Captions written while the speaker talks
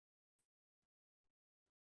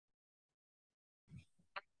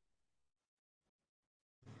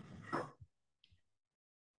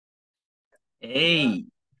Hey,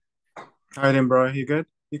 How you doing, bro? You good?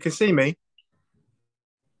 You can see me.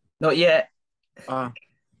 not yet. Ah,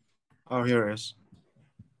 oh, here it is.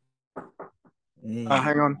 Hey,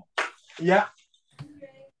 Hang on. Yeah.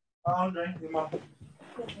 Oh, Andre, your mum.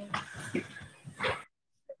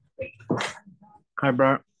 Hi,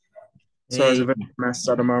 bro. Sorry, it's a hey, bit of a mess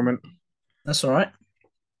at the moment. that's all right.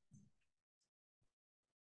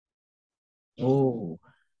 Oh,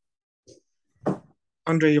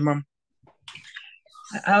 Andre, your mum.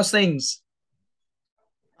 how's things?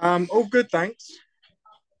 All good, thanks.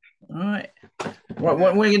 All right. Right, what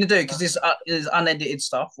Yeah. we're going to do, because this is unedited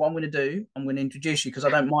stuff, what I'm going to do, I'm going to introduce you because I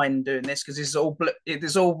don't mind doing this because this is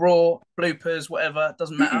all raw, bloopers, whatever, it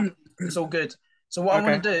doesn't matter. It's all good. So what I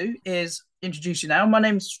want Okay. to do is introduce you now. My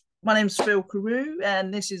name's Phil Carew,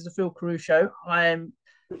 and this is the Phil Carew Show. I am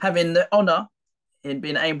having the honor in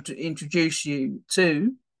being able to introduce you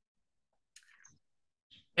to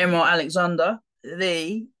Emma Alexander,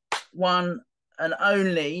 the one and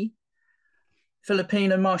only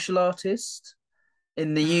Filipino martial artist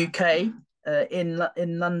in the UK,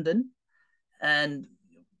 in London, and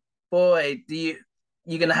boy, do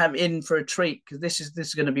you're gonna have in for a treat because this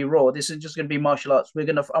is gonna be raw. This is just gonna be martial arts. I'm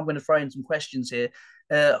gonna throw in some questions here.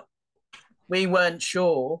 Uh, we weren't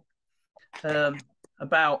sure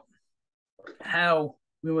about how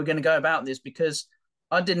we were going to go about this because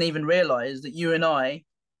I didn't even realize that you and I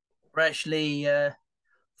were actually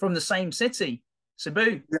from the same city,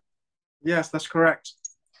 Cebu. Yeah. Yes, that's correct.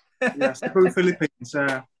 Yes, Cebu, Philippines.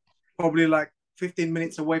 Probably like 15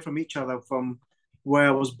 minutes away from each other from where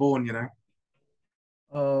I was born.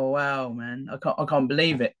 Oh wow, man! I can't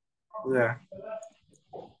believe it. Yeah.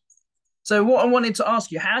 So what I wanted to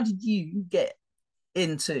ask you, how did you get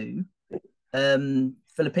into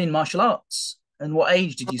Philippine martial arts, and what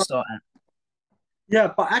age did you start at? Yeah,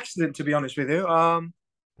 by accident, to be honest with you.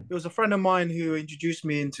 It was a friend of mine who introduced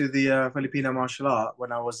me into the Filipino martial art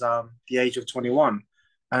when I was the age of 21,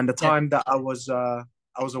 and the Yeah, time that I was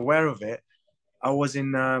aware of it, I was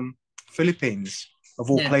in Philippines of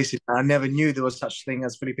all yeah, places. I never knew there was such thing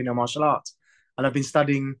as Filipino martial arts, and I've been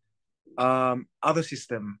studying other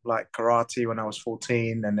system like karate when I was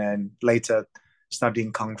 14, and then later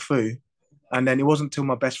studying kung fu. And then it wasn't until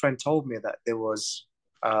my best friend told me that there was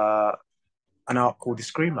uh, an art called the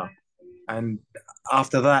screamer. And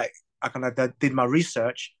after that, I kind of did my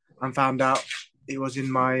research and found out it was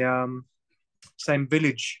in my same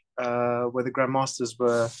village where the grandmasters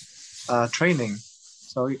were training.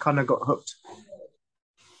 So it kind of got hooked.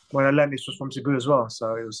 When I learned this was from Cebu as well,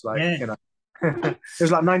 so it was like yeah. it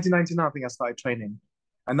was like 1999. I think I started training,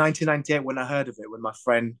 and 1998 when I heard of it, when my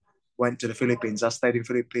friend went to the Philippines, I stayed in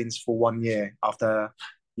Philippines for 1 year after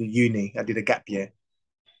uni. I did a gap year.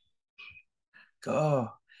 God,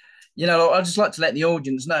 I just like to let the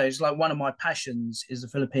audience know it's like one of my passions is the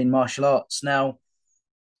Philippine martial arts. Now,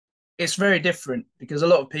 it's very different because a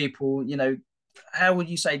lot of people, how would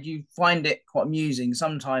you say, do you find it quite amusing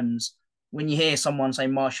sometimes when you hear someone say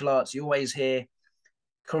martial arts, you always hear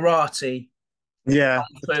karate, Yeah,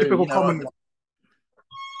 kung the fu, typical common.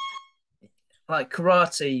 like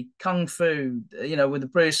karate, kung fu, with the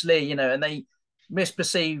Bruce Lee, and they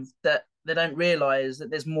misperceive that they don't realize that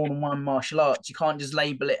there's more than one martial arts. You can't just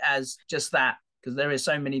label it as just that because there is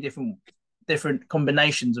so many different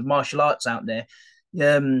combinations of martial arts out there.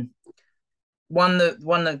 Um, one of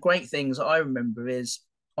the great things that I remember is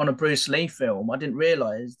on a Bruce Lee film, I didn't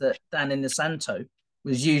realize that Dan in the Santo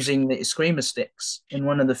was using the screamer sticks in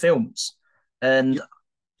one of the films. And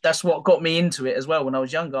that's what got me into it as well. When I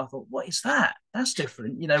was younger, I thought, what is that? That's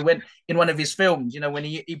different. When in one of his films, when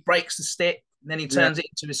he breaks the stick and then he Yeah. turns it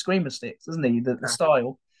into a screamer sticks, doesn't he? The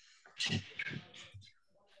style.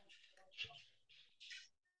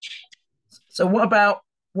 So what about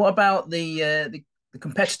the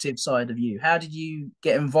competitive side of you? How did you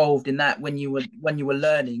get involved in that when you were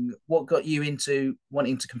learning? What got you into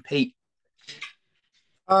wanting to compete?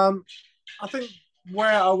 Um, I think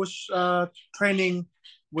where I was training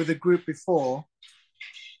with a group before,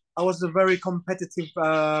 I was a very competitive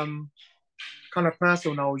kind of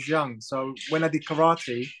person when I was young. So when I did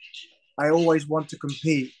karate, I always want to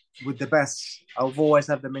compete with the best. I've always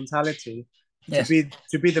had the mentality to Yes,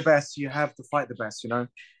 be the best. You have to fight the best,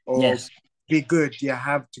 or yes, be good. You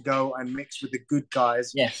have to go and mix with the good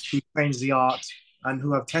guys yes, who change the art and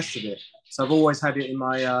who have tested it. So I've always had it in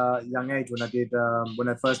my young age when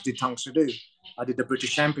I first did Tang Soo Do. I did the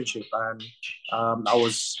British Championship, and I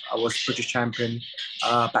was British champion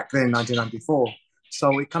back then in 1994.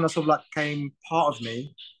 So it kind of sort of like came part of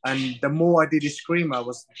me, and the more I did screamer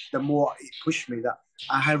was the more it pushed me that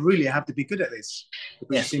I really have to be good at this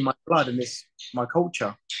because it's yes. in my blood and it's my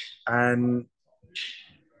culture. And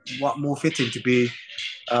what more fitting to be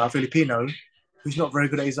a Filipino who's not very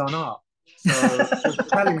good at his own art. So it was a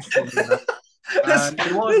challenge for me, you know. And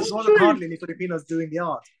it wasn't hardly any Filipinos doing the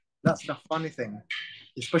art. That's the funny thing,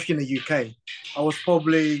 especially in the UK. I was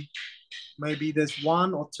probably, maybe there's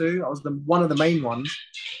one or two. I was one of the main ones,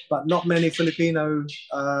 but not many Filipino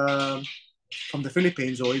from the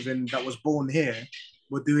Philippines or even that was born here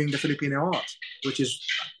were doing the Filipino art, which is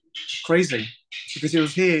crazy because it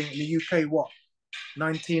was here in the UK, what,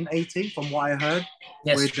 1980, from what I heard,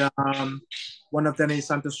 Yes. with one of Danny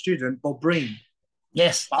Santos' students, Bob Breen.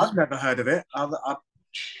 Yes. But I've never heard of it.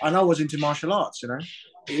 And I was into martial arts, you know.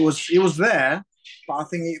 It was there, but I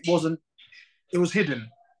think it wasn't. It was hidden.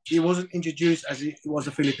 It wasn't introduced as it was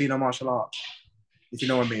a Filipino martial art, if you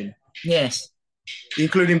know what I mean. Yes.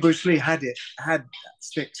 Including Bruce Lee had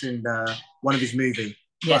sticks in one of his movies.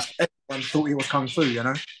 Yes. But everyone thought it was kung fu, you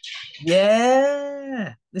know.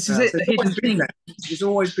 Yeah. This is it. So The hidden thing. It's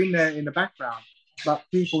always been there in the background, but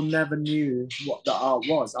people never knew what the art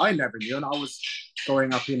was. I never knew, and I was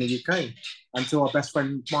growing up in the UK until a best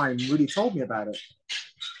friend of mine really told me about it.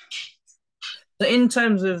 So in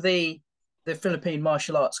terms of the Philippine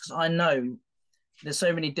martial arts, because I know there's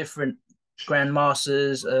so many different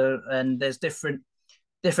grandmasters and there's different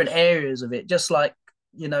areas of it, just like,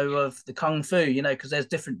 you know, of the kung fu, you know, because there's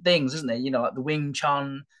different things, isn't there? You know, like the Wing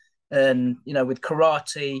Chun, and, you know, with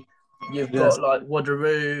karate, you've got like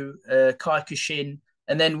Wadaru, Kaikushin,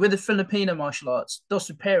 and then with the Filipino martial arts, Dos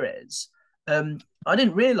Perez, I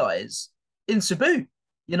didn't realize in Cebu,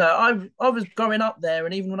 you know, I was growing up there,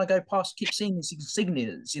 and even when I go past, I keep seeing these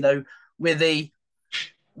insignias, you know, with the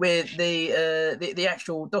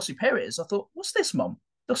actual Dos Perez. I thought, what's this, Mum?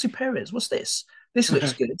 Dos Perez, what's this? This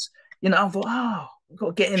looks good. You know, I thought, oh, I've got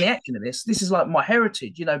to get in the action of this. This is like my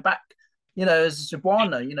heritage, you know, back, you know, as a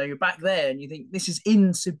Cebuano, you know, you're back there and you think this is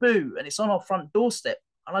in Cebu and it's on our front doorstep.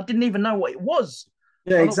 And I didn't even know what it was.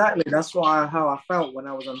 Yeah, exactly. That's how I felt when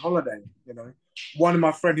I was on holiday, you know. One of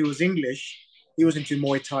my friends who was English, he was into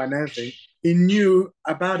Muay Thai and everything. He knew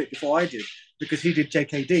about it before I did because he did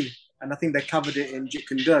JKD. And I think they covered it in Jeet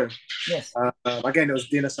Kune Do. Yes. Again, it was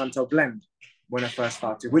Dina Santo blend when I first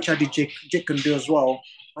started, which I did Jeet Kune Do as well,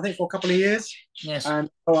 I think for a couple of years. Yes. And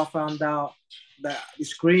so I found out that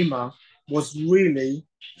Eskrima was really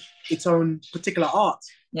its own particular art.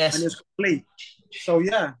 Yes. And it was complete. So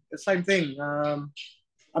yeah, the same thing.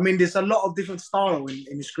 I mean, there's a lot of different style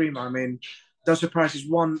in Eskrima. I mean, Dos Perez is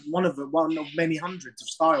one of many hundreds of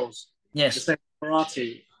styles. Yes. The same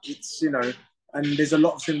karate. It's, you know, and there's a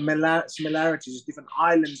lot of similarities. Different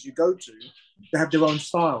islands you go to, they have their own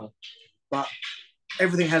style, but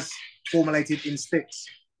everything has formulated in sticks,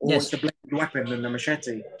 or it's a bladed weapon and a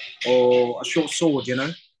machete, or a short sword, you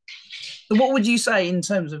know. So what would you say in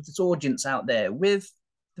terms of this audience out there with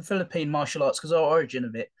the Philippine martial arts, because our origin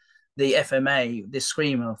of it, the FMA, this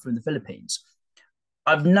screamer from the Philippines,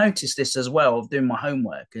 I've noticed this as well of doing my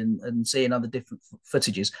homework and seeing other different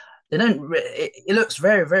footages. They don't. It looks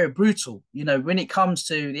very, very brutal, you know, when it comes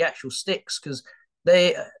to the actual sticks, because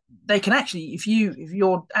they can actually, if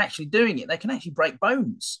you're actually doing it, they can actually break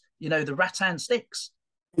bones. You know, the rattan sticks.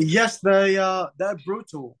 Yes, they're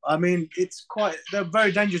brutal. I mean, they're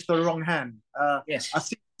very dangerous to the wrong hand. Yes, I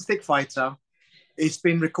see a stick fighter. It's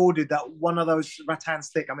been recorded that one of those rattan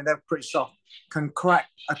stick, I mean, they're pretty soft, can crack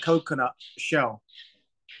a coconut shell.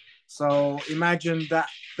 So imagine that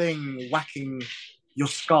thing whacking your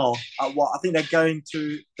skull at what I think they're going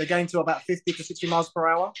to about 50 to 60 miles per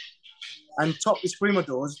hour. And top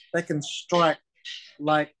escrimadors, they can strike,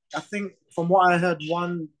 like, I think from what I heard,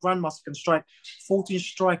 one grandmaster can strike 14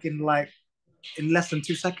 strike in less than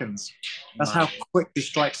 2 seconds. That's how quick this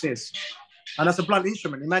strikes is. And that's a blunt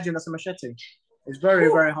instrument. Imagine that's a machete. It's very,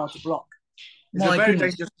 very hard to block. It's a very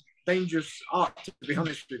dangerous art, to be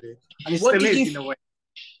honest with you. And it still is in a way.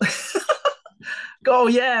 Oh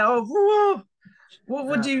yeah. Oh,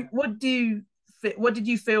 what did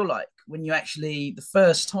you feel like when you actually, the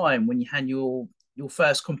first time when you had your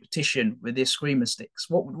first competition with the screamer sticks?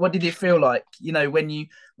 What did it feel like? You know, when you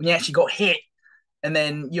actually got hit, and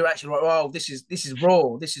then you're actually like, oh, this is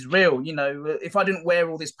raw, this is real. You know, if I didn't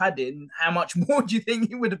wear all this padding, how much more do you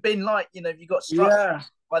think it would have been like? You know, if you got struck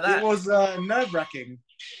by that? It was nerve-wracking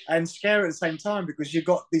and scary at the same time because you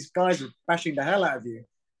got these guys bashing the hell out of you,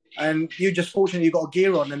 and you just fortunately you got a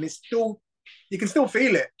gear on, and you can still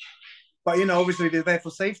feel it. But, you know, obviously they're there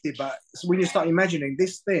for safety. But when you start imagining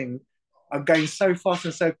this thing going so fast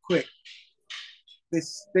and so quick,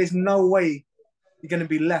 there's no way you're going to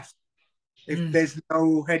be left if there's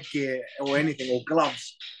no headgear or anything or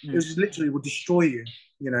gloves. It just literally will destroy you,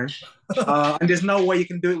 you know. And there's no way you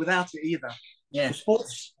can do it without it either. Yeah. For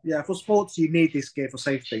sports, yeah, for sports, you need this gear for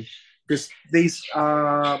safety because these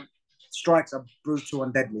strikes are brutal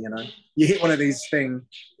and deadly. You know, you hit one of these things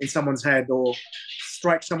in someone's head or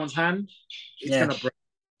strike someone's hand, it's Yeah. gonna break.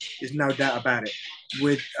 There's no doubt about it.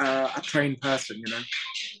 With a trained person, you know.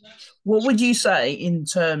 What would you say in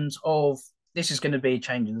terms of this is going to be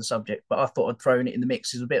changing the subject, but I thought I'd throw it in the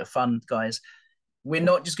mix. It's a bit of fun, guys. We're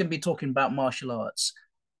not just going to be talking about martial arts.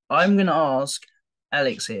 I'm going to ask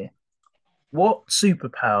Alex here, what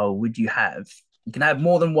superpower would you have? You can have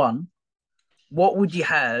more than one. What would you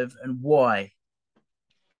have and why?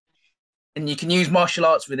 And you can use martial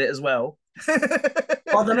arts with it as well.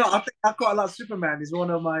 I don't know. I think I quite like Superman. He's one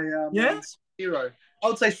of my Yeah, main hero. I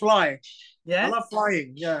would say fly. I yeah, love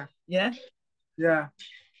flying. Yeah, yeah. yeah.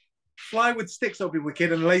 Fly with sticks would be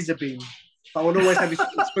wicked and laser beam. But I would always have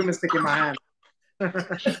a swimmer stick in my hand.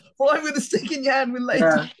 Fly with a stick in your hand with laser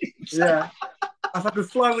Yeah, beams. yeah. If I could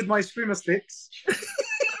fly with my swimmer sticks,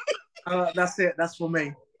 that's it. That's for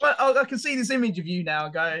me. Well, I can see this image of you now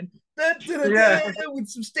going Yeah, with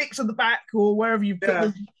some sticks on the back or wherever you put yeah.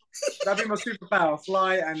 them. That'd be my superpower.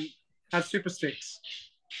 Fly and have super sticks.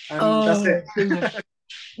 And that's Oh, it.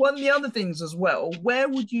 one of the other things as well. Where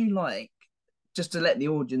would you like, just to let the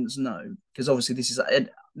audience know, because obviously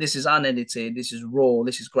this is unedited, this is raw,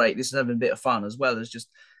 this is great, this is having a bit of fun as well as just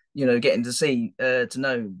getting to see to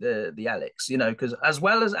know the Alex, because as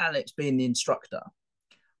well as Alex being the instructor,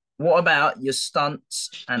 what about your stunts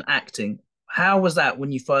and acting? How was that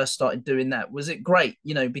when you first started doing that? Was it great?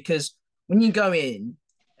 Because when you go in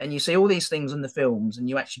and you see all these things in the films and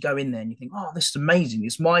you actually go in there and you think, oh, this is amazing.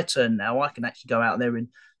 It's my turn now. I can actually go out there and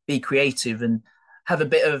be creative and have a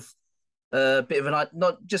bit of an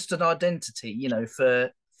not just an identity,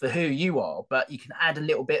 for who you are, but you can add a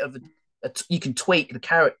little bit of you can tweak the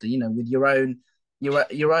character, with your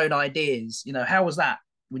own ideas. How was that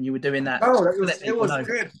when you were doing that? Oh, Just to let it people was know.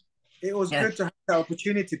 good. It was Yeah, good to have that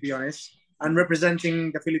opportunity, to be honest, and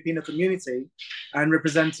representing the Filipino community and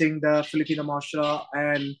representing the Filipino martial art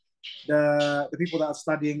and the people that are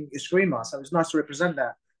studying Eskrima. So it was nice to represent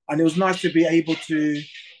that. And it was nice to be able to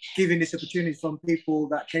give in this opportunity from people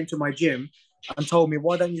that came to my gym and told me,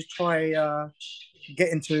 why don't you try get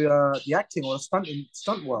into the acting or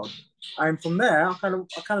stunt world? And from there, I kind of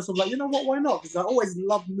sort of like, you know what, why not? Because I always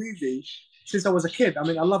loved movies since I was a kid. I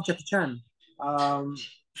mean, I love Jackie Chan. Um,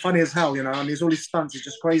 Funny as hell, and there's all these stunts. It's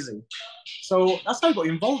just crazy. So that's how I got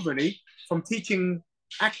involved, really, from teaching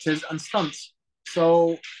actors and stunts.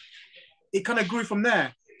 So it kind of grew from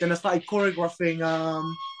there. Then I started choreographing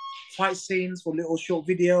fight scenes for little short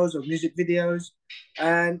videos or music videos,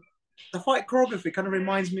 and the fight choreography kind of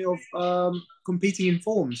reminds me of competing in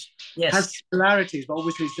forms. yes, Has similarities, but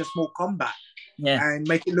obviously it's just more combat yeah, and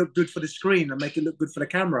make it look good for the screen and make it look good for the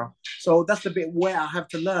camera. So that's the bit where I have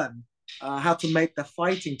to learn how to make the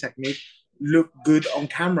fighting technique look good on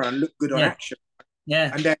camera and look good on yeah, action.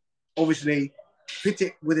 yeah, And then obviously fit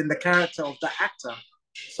it within the character of the actor.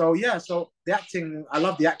 So yeah, so the acting, I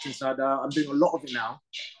love the acting side. I'm doing a lot of it now,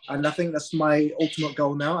 and I think that's my ultimate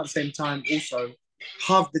goal now. At the same time, also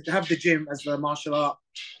have the gym as the martial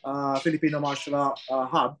art, Filipino martial art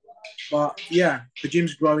hub. But yeah, the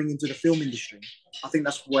gym's growing into the film industry. I think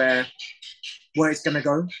that's where it's gonna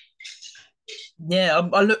go. yeah.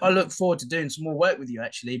 I look forward to doing some more work with you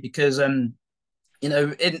actually because in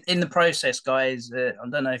the process, guys. I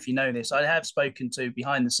don't know if you know this. I have spoken to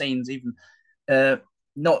behind the scenes, even uh,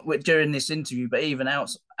 not during this interview, but even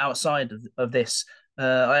outside of this.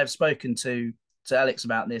 I have spoken to Alex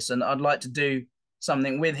about this, and I'd like to do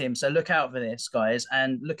something with him. So look out for this, guys,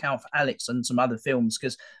 and look out for Alex and some other films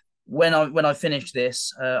because when I finish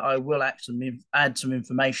this, I will actually add some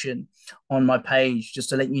information on my page just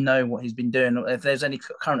to let you know what he's been doing. If there's any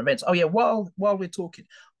current events. Oh yeah, while we're talking,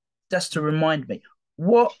 just to remind me,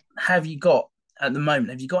 what have you got at the moment?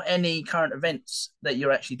 Have you got any current events that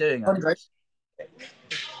you're actually doing, Andre, Alex?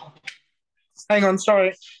 hang on,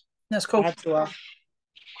 sorry, That's I cool. had to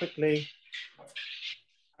quickly.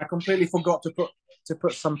 I completely forgot to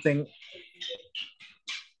put something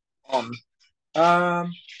on.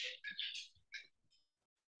 Um,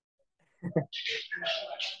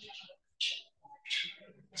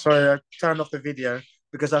 Sorry, I turned off the video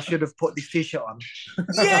because I should have put this t-shirt on.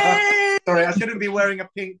 Yeah, Sorry, I shouldn't be wearing a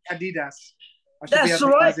pink Adidas. I should be that's all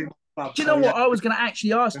right. advertising. Club, Do you so know yeah. what? I was going to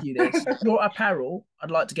actually ask you this. Your apparel, I'd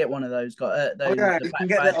like to get one of those. Got Oh those yeah, the you can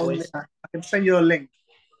get bad that on. boys. I can send you a link.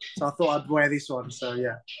 So I thought I'd wear this one. So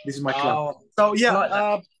yeah, this is my club. Oh, So I yeah, like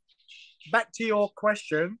that. back to your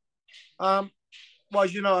question. Well,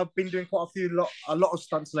 as you know, I've been doing quite a lot of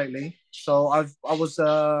stunts lately. So I was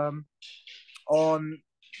on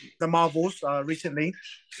the Marvels recently,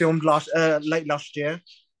 filmed late last year.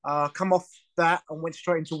 Come off that and went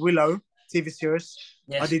straight into Willow TV series.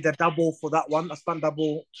 I Yes. did a double for that one, a stunt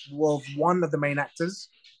double with one of the main actors.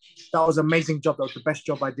 That was an amazing job. That was the best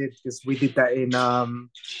job I did because we did that in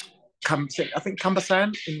I think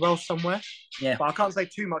Cumbersan in Wales somewhere. Yeah. But I can't say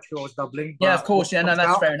too much who I was doubling. Yeah, of But course. Yeah, no,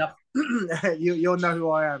 that's fair enough. you'll know who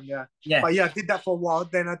I am. Yeah. Yeah. But yeah, I did that for a while.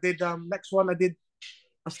 Then I did next one. I did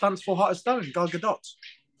a Stunts for Heart of Stone, Gal Gadot.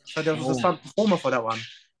 So there was a stunt performer for that one.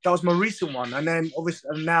 That was my recent one. And then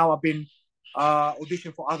obviously now I've been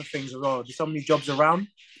auditioning for other things as well. There's so many jobs around.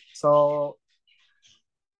 So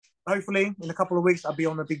hopefully in a couple of weeks I'll be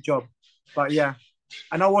on a big job. But yeah.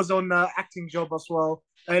 And I was on an acting job as well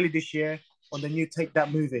early this year on the new Take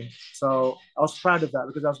That movie. So I was proud of that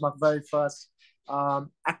because that was my very first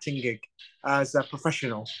acting gig as a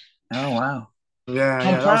professional. Oh, wow. Yeah, I'm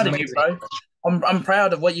that was proud of amazing. you, bro. I'm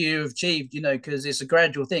proud of what you've achieved, because it's a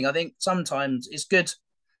gradual thing. I think sometimes it's good.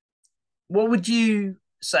 What would you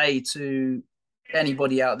say to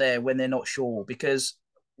anybody out there when they're not sure? Because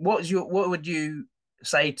what would you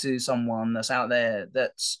say to someone that's out there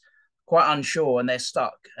that's quite unsure and they're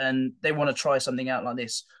stuck and they want to try something out like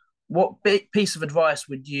this? What big piece of advice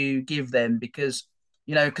would you give them? Because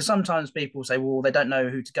sometimes people say, well, they don't know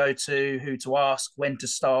who to go to, who to ask, when to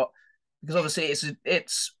start. Because obviously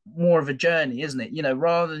it's more of a journey, isn't it?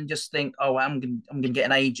 Rather than just think, oh, I'm gonna get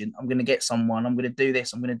an agent, I'm gonna get someone, I'm gonna do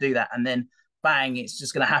this, I'm gonna do that, and then bang, it's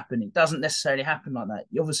just gonna happen. It doesn't necessarily happen like that.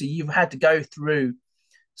 Obviously, you've had to go through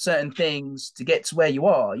certain things to get to where you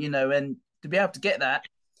are, and to be able to get that,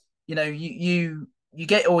 you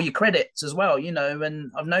get all your credits as well,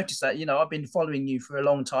 and I've noticed that, I've been following you for a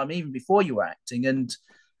long time, even before you were acting, and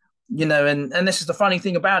and this is the funny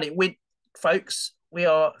thing about it. We folks, we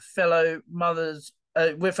are fellow mothers.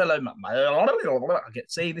 We're fellow.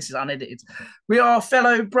 See, this is unedited. We are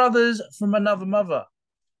fellow brothers from another mother.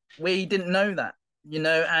 We didn't know that,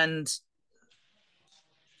 and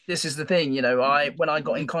this is the thing. When I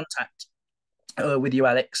got in contact with you,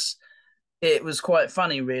 Alex, it was quite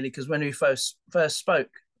funny, really, because when we first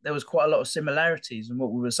spoke, there was quite a lot of similarities in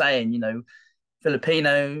what we were saying.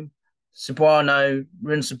 Filipino, Cebuano,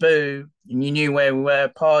 we're in Cebu, and you knew where we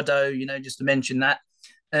were, Pardo, just to mention that,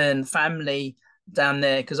 and family down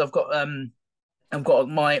there, because I've got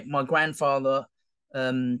my grandfather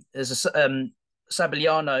is a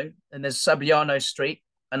Sabliano, and there's Sabliano Street,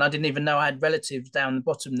 and I didn't even know I had relatives down the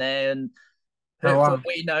bottom there, and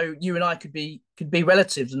we know, you and I could be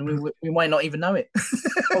relatives, and we might not even know it.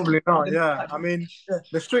 Probably not. Yeah, I mean,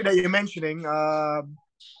 the street that you're mentioning,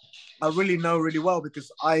 I really know really well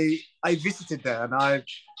because I visited there, and I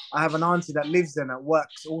have an auntie that lives there that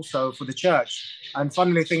works also for the church. And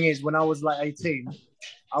funnily thing is, when I was like 18,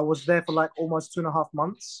 I was there for like almost 2.5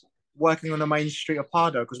 months working on the main street of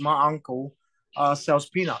Pardo because my uncle sells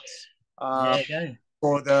peanuts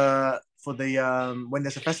for the when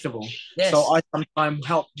there's a festival. Yes. So I sometimes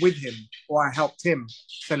help with him, or I helped him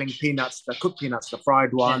selling peanuts, the cooked peanuts, the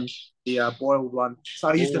fried one, the boiled one. So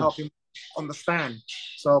I used to help him on the stand.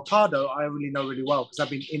 So Pardo, I really know really well because I've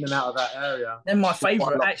been in and out of that area. Then my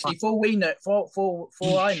favourite, actually, for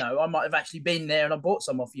I know, I might have actually been there and I bought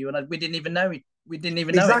some off you, and we didn't even know it. We didn't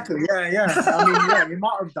even know exactly. It. Yeah. I mean, yeah, we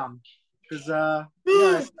might have done because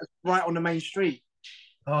it's right on the main street.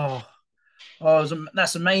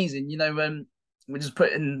 That's amazing. We're just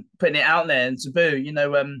putting it out there in Cebu.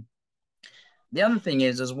 The other thing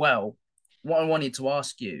is as well, what I wanted to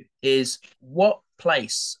ask you is what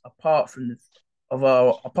place apart from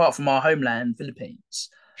our homeland, Philippines,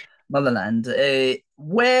 motherland,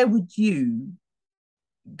 where would you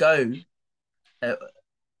go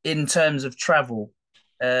in terms of travel,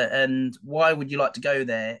 and why would you like to go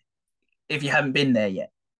there if you haven't been there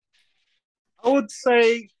yet? I would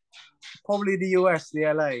say probably the US, the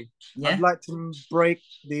LA. Yeah? I'd like to break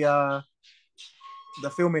the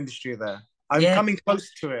film industry there. I'm coming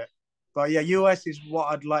close to it. But yeah, US is what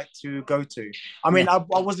I'd like to go to. I mean, I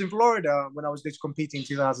was in Florida when I was just competing in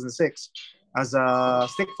 2006 as a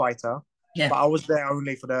stick fighter. Yeah. But I was there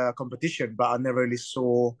only for the competition, but I never really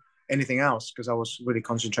saw anything else because I was really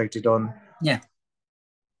concentrated on the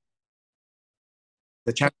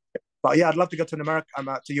championship. But yeah, I'd love to go to America,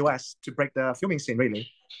 to US to break the filming scene, really.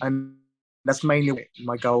 And that's mainly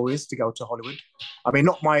my goal is to go to Hollywood. I mean,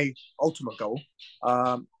 not my ultimate goal.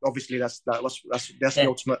 Obviously, that's the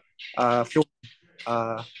ultimate film.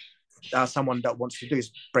 Someone that wants to do is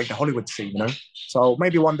break the Hollywood scene, So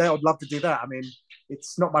maybe one day I'd love to do that. I mean,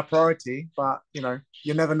 it's not my priority, but you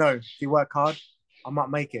never know. If you work hard, I might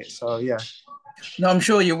make it. So yeah. No, I'm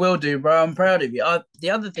sure you will do, bro. I'm proud of you. The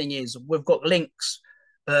other thing is we've got links.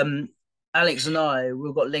 Alex and I,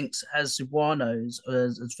 we've got links as Cebuanos,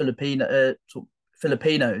 as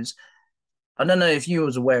Filipinos. I don't know if you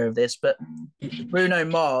was aware of this, but Bruno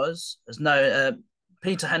Mars,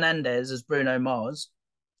 Peter Hernandez as Bruno Mars,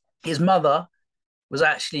 his mother was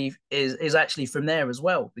actually is actually from there as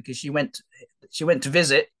well, because she went to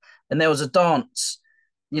visit, and there was a dance,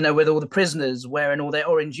 with all the prisoners wearing all their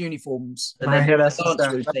orange uniforms, and I then hear the dance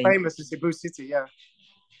that's routine. famous in Cebu City, yeah.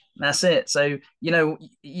 That's it. So,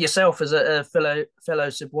 yourself as a fellow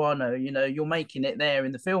Cebuano, you're making it there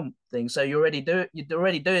in the film thing. So you're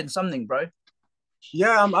already doing something, bro.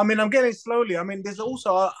 Yeah, I mean, I'm getting slowly. I mean, there's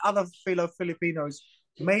also other fellow Filipinos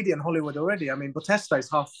made it in Hollywood already. I mean, Bautista is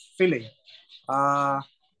half Philly. Uh,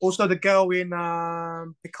 Also, the girl in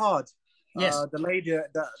Picard, Yes. the lady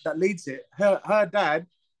that leads it, her dad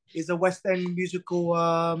is a West End musical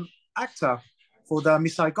actor for the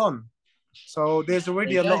Miss Saigon. So there's There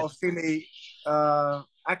already you a lot go. of Philly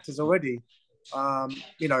actors already,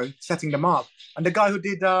 setting them up. And the guy who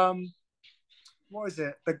did what is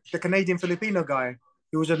it? The Canadian Filipino guy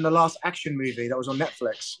who was in the last action movie that was on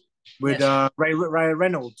Netflix with Yes. Ray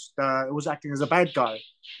Reynolds. Who was acting as a bad guy.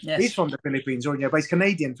 He's Yes. from the Philippines, or but he's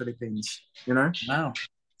Canadian Philippines. Wow.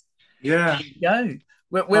 Yeah. There you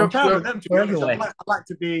go. I'm proud of them, to be We're honest. everywhere. I'd like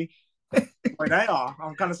to be where they are.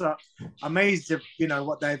 I'm kind of amazed at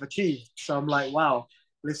what they've achieved. So I'm like, wow.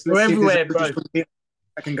 Let's We're see if there's a everywhere, bro. British Filipino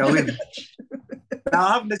that can go in.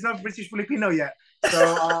 Now, there's no British Filipino yet,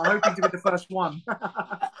 so hoping to be the first one. I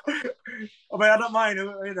mean, I don't mind,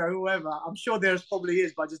 whoever. I'm sure there's probably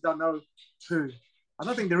is, but I just don't know who. I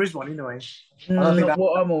don't think there is one anyway. I don't think Not that.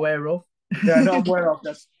 what I'm aware of. Yeah, not aware of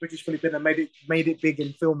that British Filipino made it big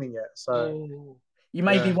in filming yet. So Oh, you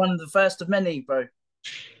may be yeah, one of the first of many, bro.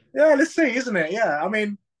 yeah. Let's see, isn't it? Yeah, I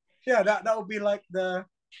mean, yeah, that would be like the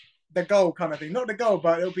goal kind of thing. Not the goal,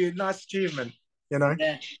 but it'll be a nice achievement, Yeah.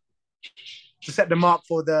 to set the mark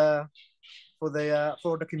for the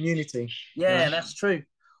community. Yeah, that's true.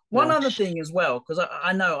 One Yeah. other thing as well, because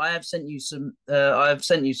I know I have sent you some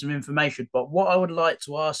information, but what I would like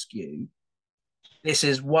to ask you, this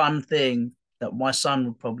is one thing that my son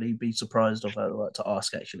would probably be surprised of. I'd like to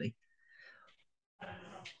ask actually.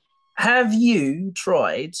 Have you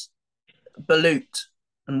tried balut,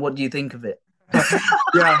 and what do you think of it?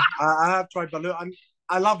 Yeah, I have tried balut.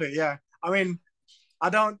 I love it. Yeah, I mean, I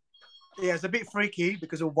don't. Yeah, it's a bit freaky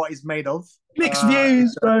because of what it's made of. Mixed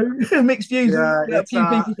views, bro. Mixed views. Yeah, A few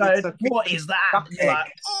people it's going, a "What is that?" duck And you're egg.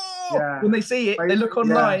 like, "Oh!" Yeah, When they see it, they look yeah,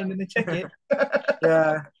 online and they check it.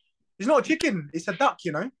 yeah. It's not a chicken. It's a duck.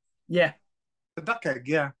 Yeah. A duck egg.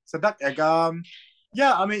 Yeah, it's a duck egg.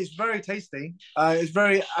 Yeah. I mean, it's very tasty. It's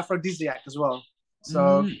very aphrodisiac as well.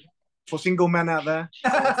 So Mm. for single men out there,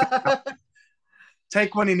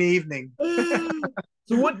 take one in the evening.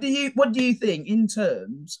 So what do you think in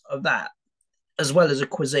terms of that, as well as a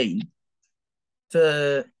cuisine,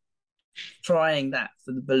 for trying that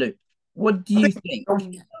for the balut? What do I you think.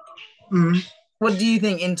 think? Mm, What do you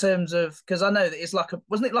think in terms of, because I know that it's like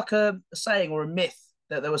wasn't it like a saying or a myth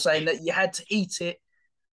that they were saying that you had to eat it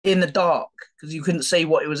in the dark because you couldn't see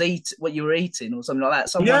what you were eating or something like that.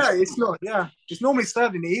 Someone yeah, it's not. Yeah, it's normally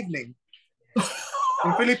served in the evening.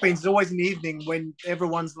 In Philippines, it's always in the evening when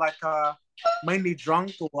everyone's like mainly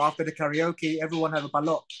drunk, or after the karaoke, everyone have a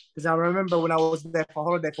balot. Because I remember when I was there for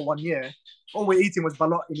holiday for 1 year, all we're eating was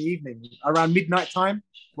balot in the evening around midnight time,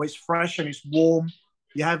 where it's fresh and it's warm.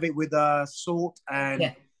 You have it with salt and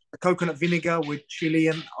yeah, coconut vinegar with chili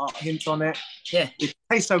and hint on it. yeah. It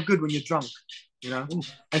tastes so good when you're drunk,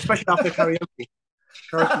 especially after karaoke.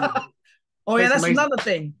 Karaoke Oh yeah, tastes that's amazing. another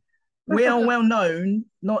thing. We are well known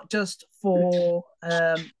not just for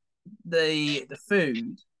the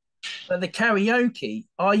food, but the karaoke.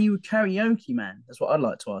 Are you a karaoke man? That's what I'd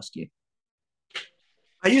like to ask you.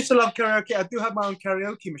 I used to love karaoke. I do have my own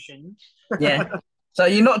karaoke machine. Yeah. So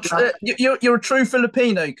you're not you're a true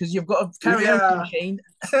Filipino because you've got a karaoke Yeah, machine.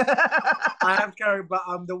 I have karaoke, but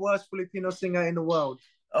I'm the worst Filipino singer in the world.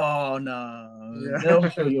 Oh no, Yeah, no, I'm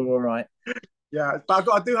sure you're all right. yeah, but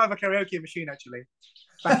I do have a karaoke machine actually.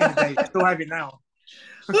 Back in the day, still have it now.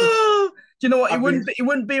 Do you know what? It I've wouldn't been be, it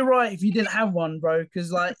wouldn't be right if you didn't have one, bro. Because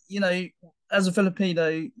like as a Filipino,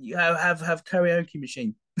 you have karaoke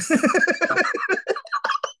machine.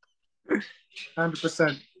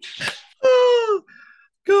 100%. Oh,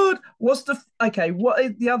 good. What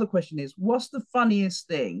is the other question is, what's the funniest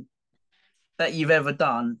thing that you've ever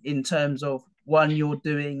done in terms of one you're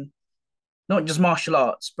doing, not just martial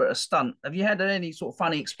arts, but a stunt? Have you had any sort of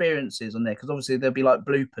funny experiences on there? Because obviously there'll be like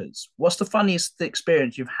bloopers. What's the funniest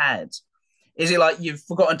experience you've had Is it like you've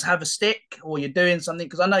forgotten to have a stick, or you're doing something?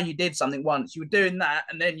 Because I know you did something once. You were doing that,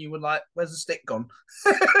 and then you were like, "Where's the stick gone?"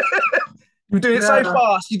 You were doing it so Yeah,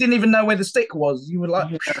 fast, you didn't even know where the stick was. You were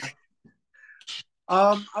like, yeah.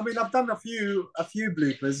 I mean, I've done a few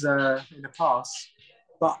bloopers in the past,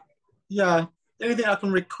 but yeah, anything I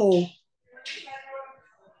can recall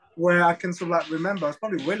where I can sort of like remember, it's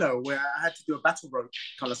probably Willow, where I had to do a battle rope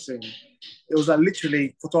kind of thing. It was like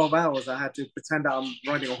literally for 12 hours, I had to pretend that I'm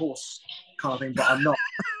riding a horse kind of thing, but I'm not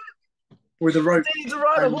with a rope. "You need to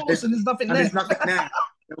ride a And horse, and there's nothing there." there's nothing there.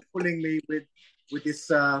 They were pulling me with this,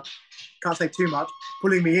 can't say too much,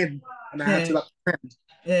 pulling me in, and I had Yeah, to like pretend.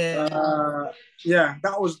 yeah. Yeah,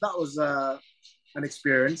 that was an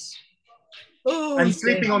experience. Oh, And yeah.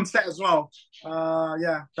 sleeping on set as well.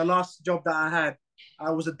 Yeah, the last job that I had,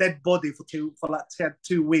 I was a dead body for like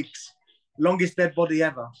 2 weeks, longest dead body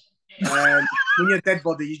ever. And when you're a dead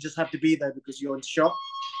body, you just have to be there because you're in shock.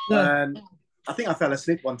 Yeah. And I think I fell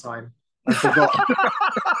asleep one time and forgot.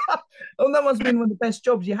 Oh, that must have been one of the best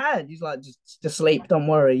jobs you had. He's like, just sleep, don't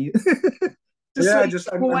worry. Just Yeah, sleep. just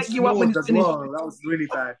We'll and wake you up when snored it's as finished. well. That was really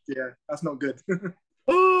bad. Yeah, that's not good.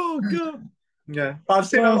 Oh god. Yeah, but I've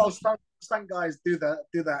seen a Well, lot of stunt guys do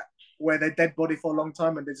that where they're dead body for a long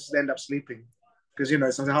time and they just end up sleeping because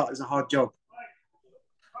it's a hard job.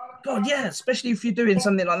 God, yeah, especially if you're doing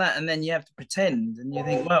something like that and then you have to pretend and you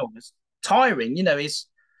think, well, it's tiring, it's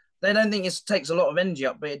they don't think it takes a lot of energy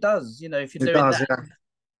up, but it does, if you're It doing does, that.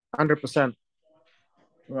 yeah, 100%.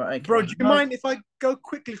 Right, Bro, okay. do you No, mind if I go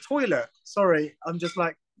quickly toilet? Sorry, I'm just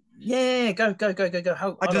like yeah, go. I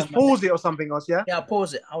Hold on, just mate. paused it or something else. Yeah, Yeah, I'll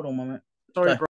pause it. Hold on, mate. sorry, Go. bro.